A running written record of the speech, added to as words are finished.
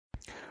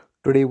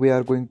Today we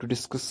are going to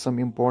discuss some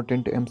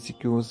important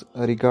MCQs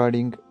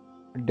regarding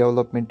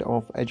development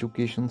of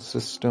education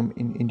system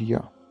in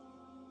India.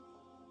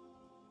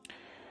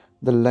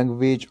 The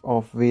language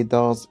of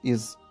Vedas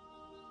is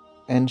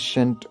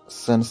ancient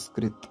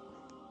Sanskrit.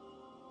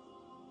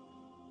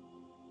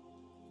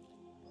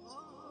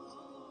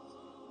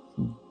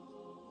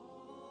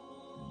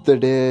 The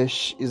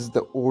Dash is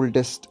the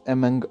oldest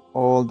among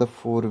all the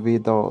four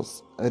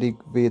Vedas, Rig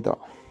Veda.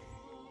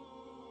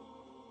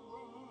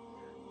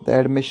 The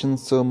admission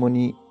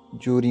ceremony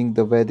during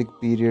the Vedic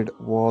period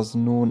was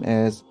known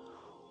as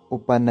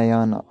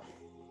Upanayana.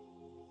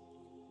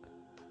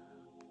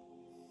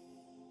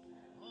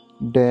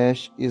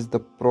 Dash is the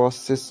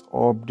process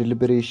of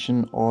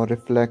deliberation or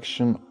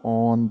reflection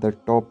on the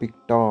topic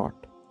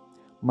taught,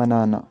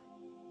 Manana.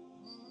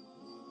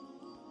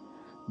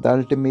 The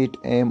ultimate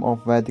aim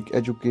of Vedic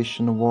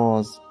education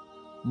was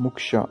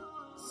moksha,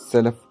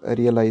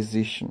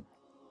 self-realization.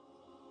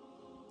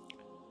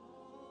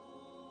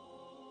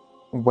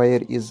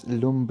 Where is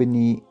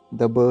Lumbini,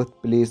 the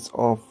birthplace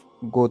of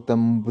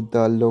Gautam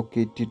Buddha,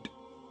 located?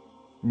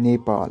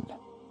 Nepal.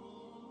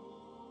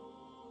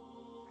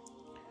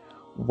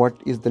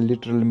 What is the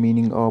literal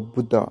meaning of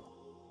Buddha?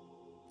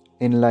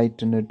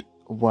 Enlightened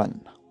one.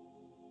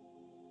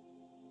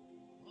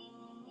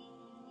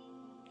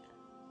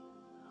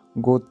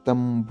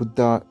 Gautam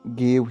Buddha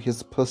gave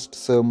his first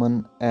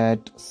sermon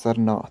at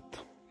Sarnath.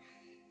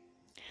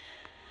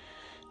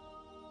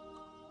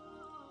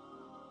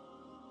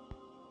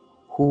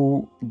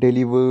 Who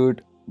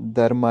delivered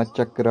Dharma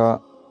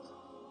Chakra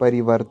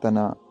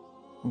Parivartana?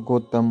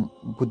 Gautam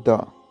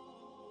Buddha.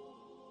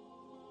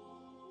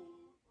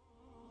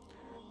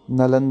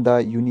 Nalanda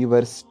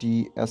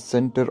University, a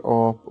center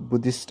of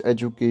Buddhist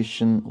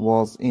education,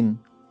 was in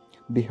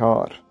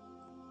Bihar.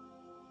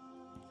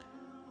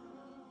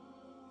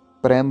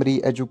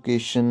 Primary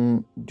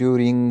education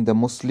during the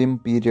Muslim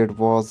period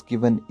was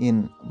given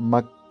in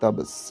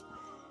maktabs.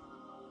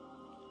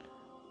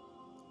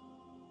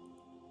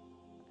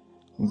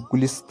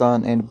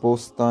 Gulistan and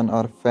Bostan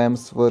are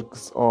famous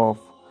works of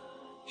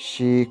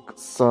Sheikh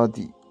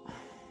Sadi.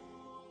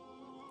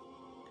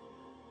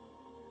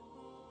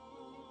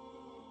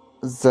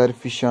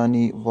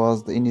 Zarfishani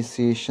was the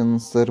initiation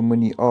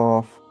ceremony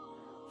of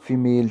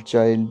female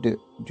child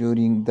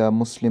during the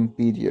Muslim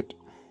period.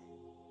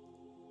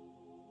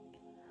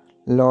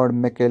 Lord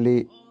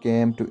Macaulay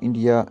came to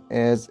India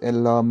as a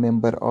law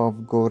member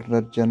of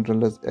Governor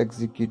General's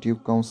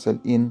Executive Council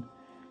in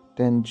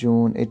 10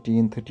 June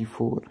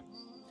 1834.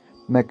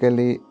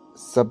 Macaulay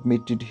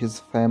submitted his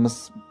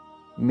famous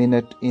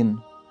minute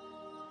in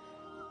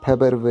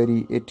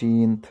February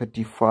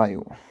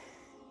 1835.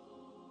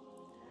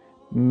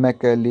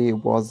 Macaulay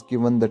was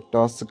given the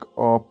task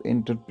of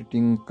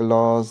interpreting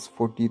Clause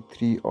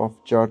 43 of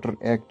Charter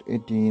Act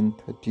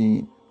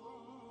 1813.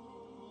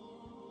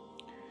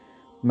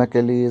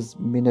 Macaulay's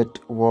minute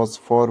was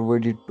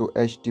forwarded to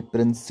H.T.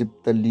 Princip,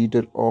 the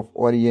leader of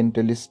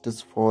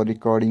Orientalists, for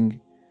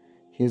recording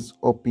his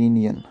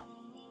opinion.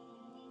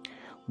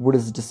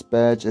 Wood's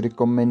dispatch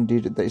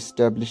recommended the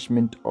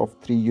establishment of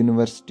 3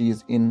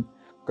 universities in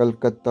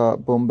Calcutta,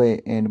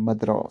 Bombay, and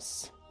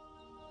Madras.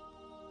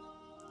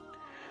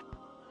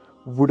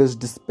 Wood's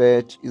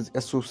dispatch is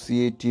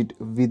associated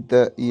with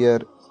the year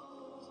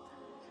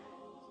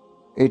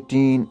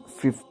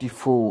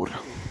 1854.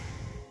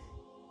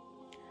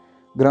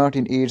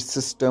 Grant-in-aid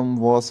system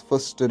was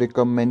first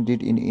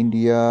recommended in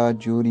India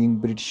during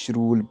British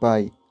rule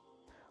by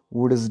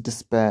Wood's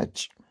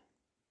dispatch.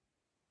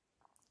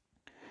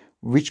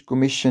 Which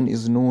commission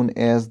is known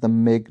as the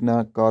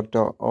Magna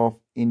Carta of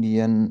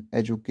Indian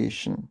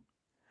education?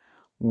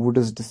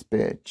 Wood's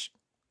dispatch.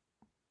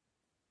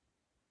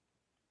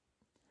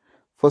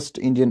 First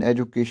Indian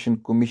Education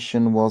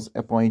Commission was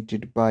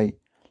appointed by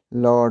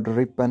Lord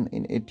Ripon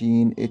in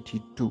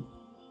 1882.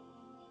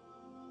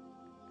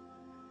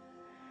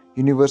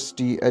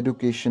 University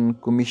Education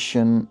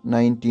Commission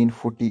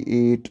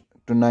 1948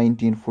 to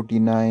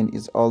 1949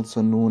 is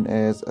also known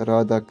as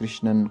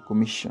Radhakrishnan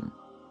Commission.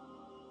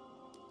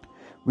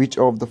 Which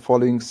of the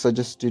following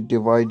suggested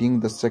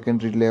dividing the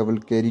secondary level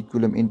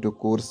curriculum into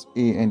Course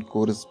A and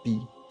Course B?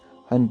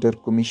 Hunter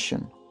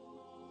Commission.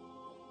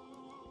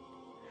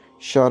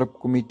 Sharp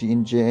Committee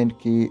in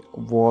J&K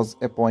was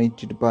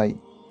appointed by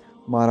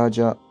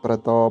Maharaja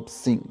Pratap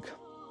Singh.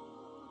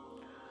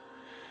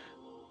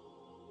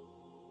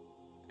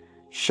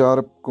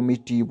 Sharp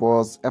Committee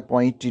was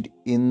appointed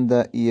in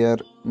the year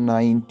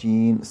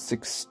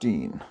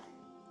 1916.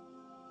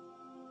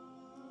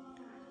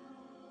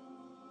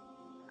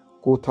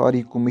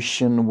 Kothari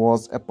Commission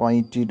was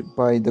appointed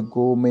by the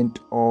Government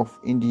of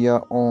India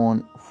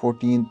on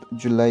 14th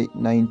July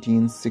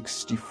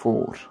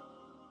 1964.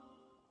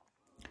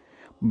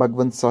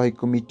 Bhagwan Sahi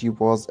Committee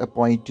was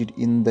appointed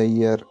in the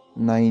year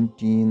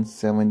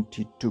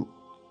 1972.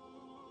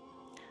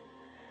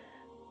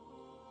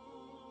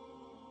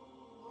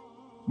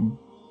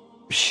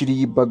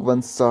 Shri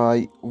Bhagwan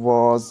Sai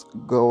was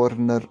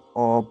Governor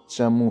of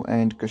Jammu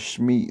and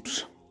Kashmir.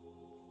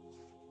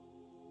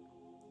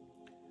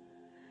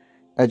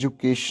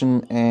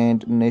 Education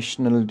and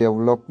National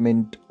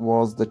Development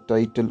was the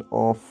title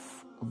of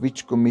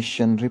which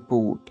commission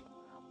report?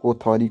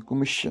 Kothari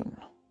Commission.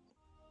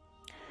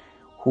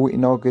 Who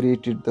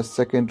inaugurated the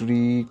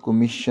Secondary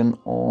Commission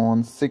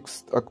on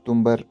 6th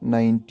October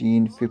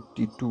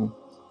 1952?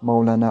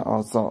 Maulana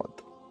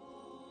Azad.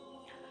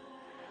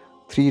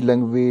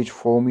 Three-language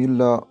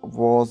formula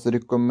was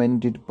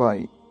recommended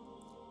by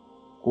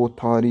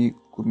Kothari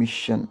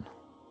Commission.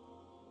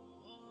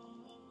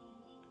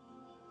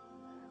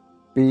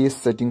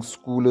 Pace-setting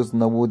schools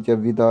Navodaya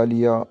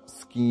Vidyalaya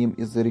scheme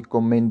is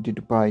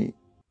recommended by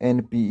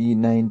NPE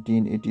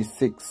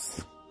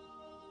 1986.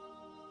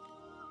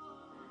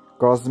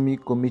 Kazmi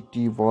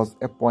Committee was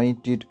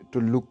appointed to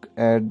look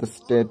at the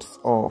status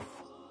of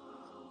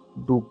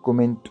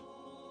document.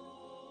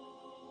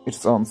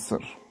 Its answer.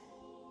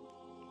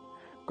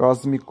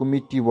 Kazmi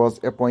Committee was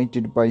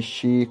appointed by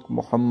Sheikh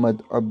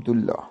Muhammad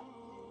Abdullah.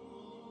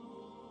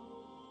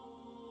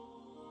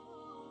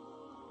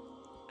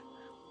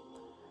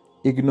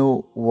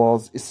 IGNOU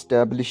was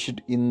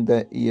established in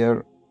the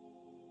year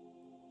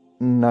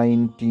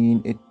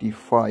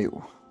 1985.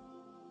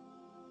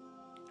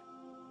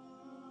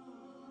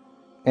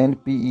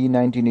 NPE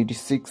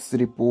 1986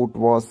 report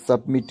was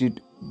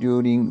submitted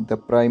during the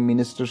Prime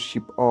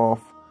Ministership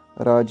of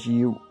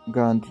Rajiv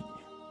Gandhi.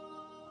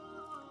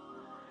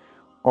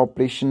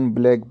 Operation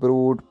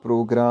Blackboard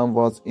program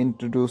was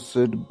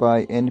introduced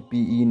by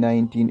NPE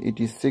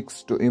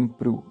 1986 to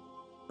improve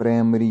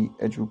primary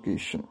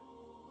education.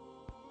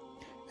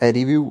 A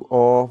review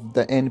of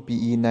the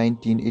NPE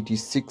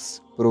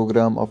 1986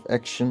 program of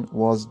action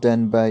was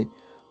done by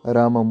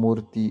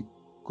Ramamurthy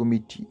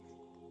Committee.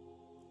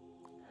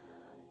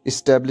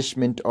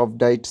 Establishment of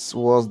diets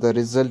was the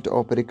result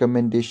of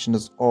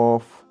recommendations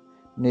of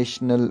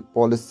National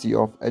Policy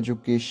of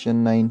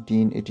Education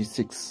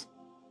 1986.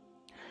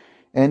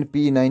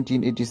 NPE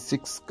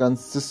 1986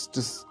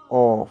 consists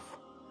of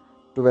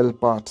 12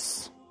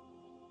 parts.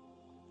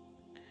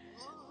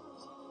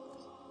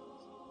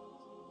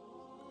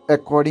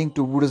 According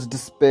to Wood's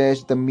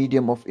dispatch, the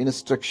medium of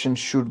instruction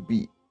should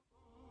be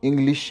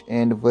English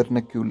and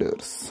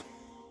vernaculars.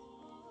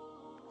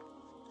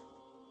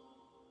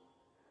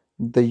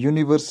 The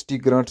University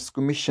Grants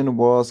Commission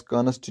was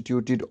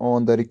constituted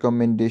on the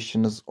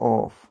recommendations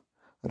of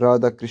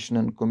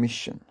Radhakrishnan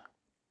Commission.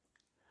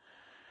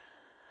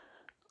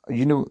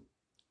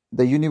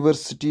 The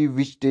university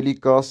which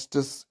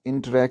telecasts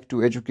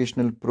interactive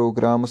educational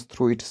programs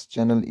through its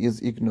channel is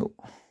IGNOU.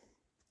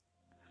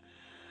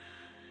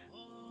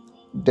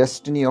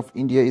 Destiny of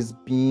India is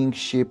being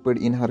shaped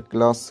in her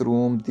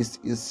classroom. This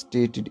is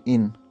stated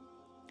in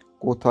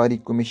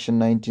Kothari Commission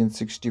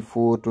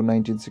 1964 to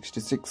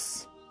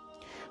 1966.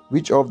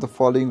 Which of the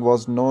following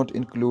was not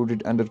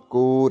included under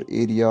core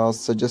areas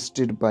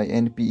suggested by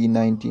NPE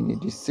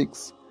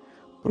 1986?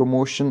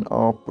 Promotion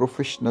of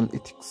professional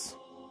ethics.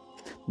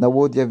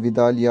 Navodaya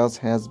Vidyalayas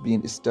has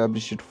been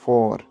established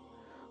for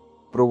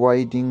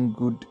providing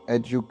good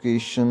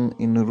education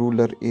in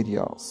rural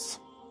areas.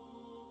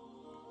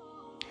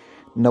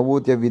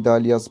 Navodaya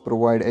Vidyalayas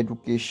provide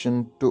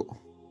education to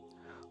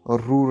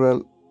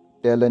rural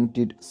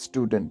talented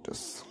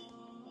students.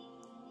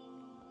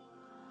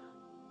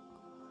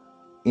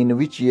 In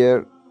which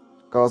year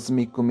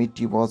Kazmi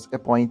Committee was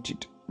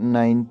appointed?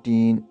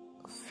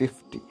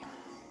 1950.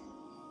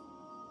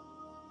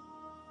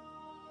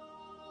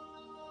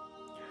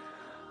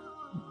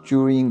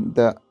 During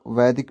the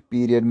Vedic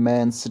period,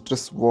 man's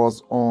stress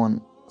was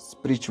on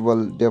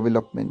spiritual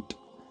development.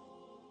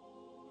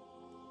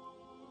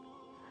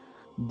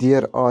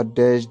 There are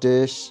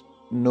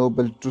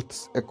noble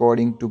truths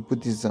according to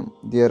Buddhism.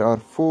 There are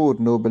 4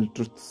 noble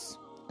truths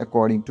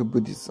according to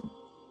Buddhism.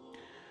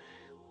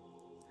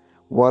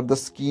 Varda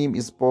scheme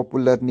is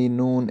popularly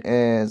known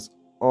as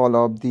all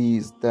of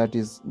these, that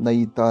is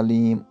Nai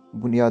Taaleem,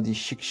 Bunyadi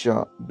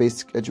Shiksha,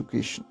 basic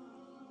education.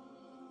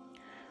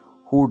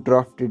 Who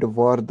drafted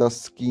Varda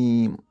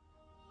scheme?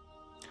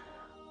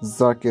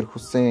 Zakir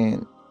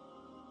Hussain,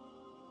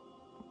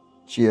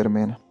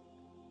 chairman.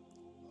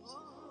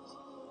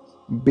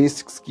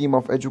 Basic scheme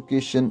of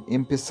education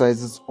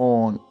emphasizes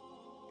on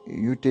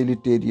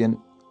utilitarian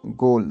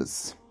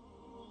goals.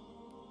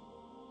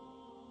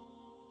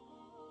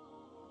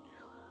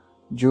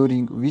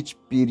 During which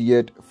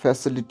period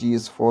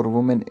facilities for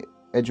women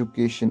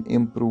education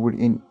improved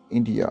in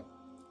India?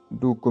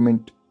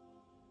 Document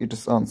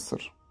its answer.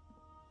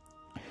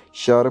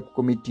 Sharp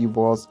Committee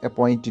was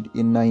appointed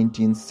in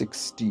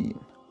 1916.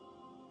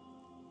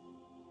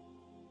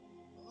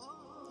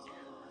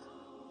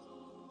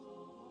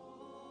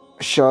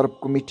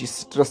 Sharp Committee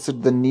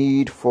stressed the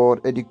need for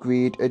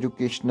adequate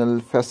educational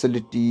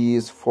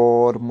facilities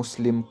for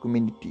Muslim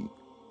community.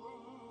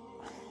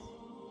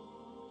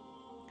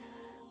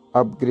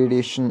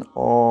 Upgradation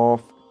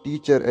of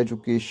teacher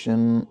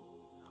education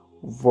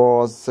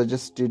was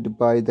suggested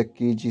by the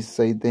KG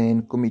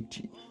Saidan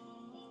Committee.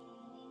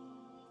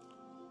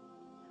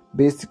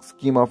 Basic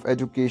scheme of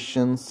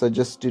education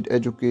suggested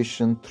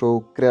education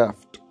through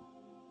craft.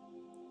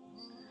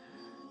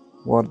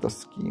 Varda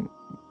scheme.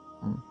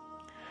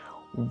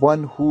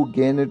 One who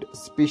gained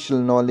special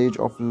knowledge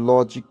of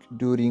logic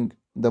during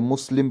the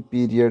Muslim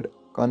period,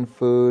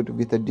 conferred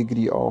with a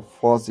degree of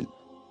Fazil.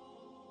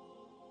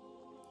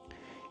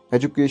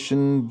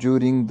 Education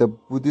during the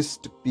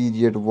Buddhist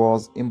period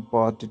was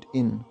imparted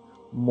in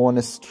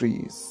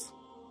monasteries.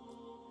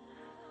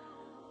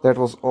 That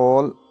was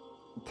all.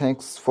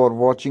 Thanks for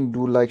watching.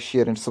 Do like,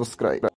 share and subscribe.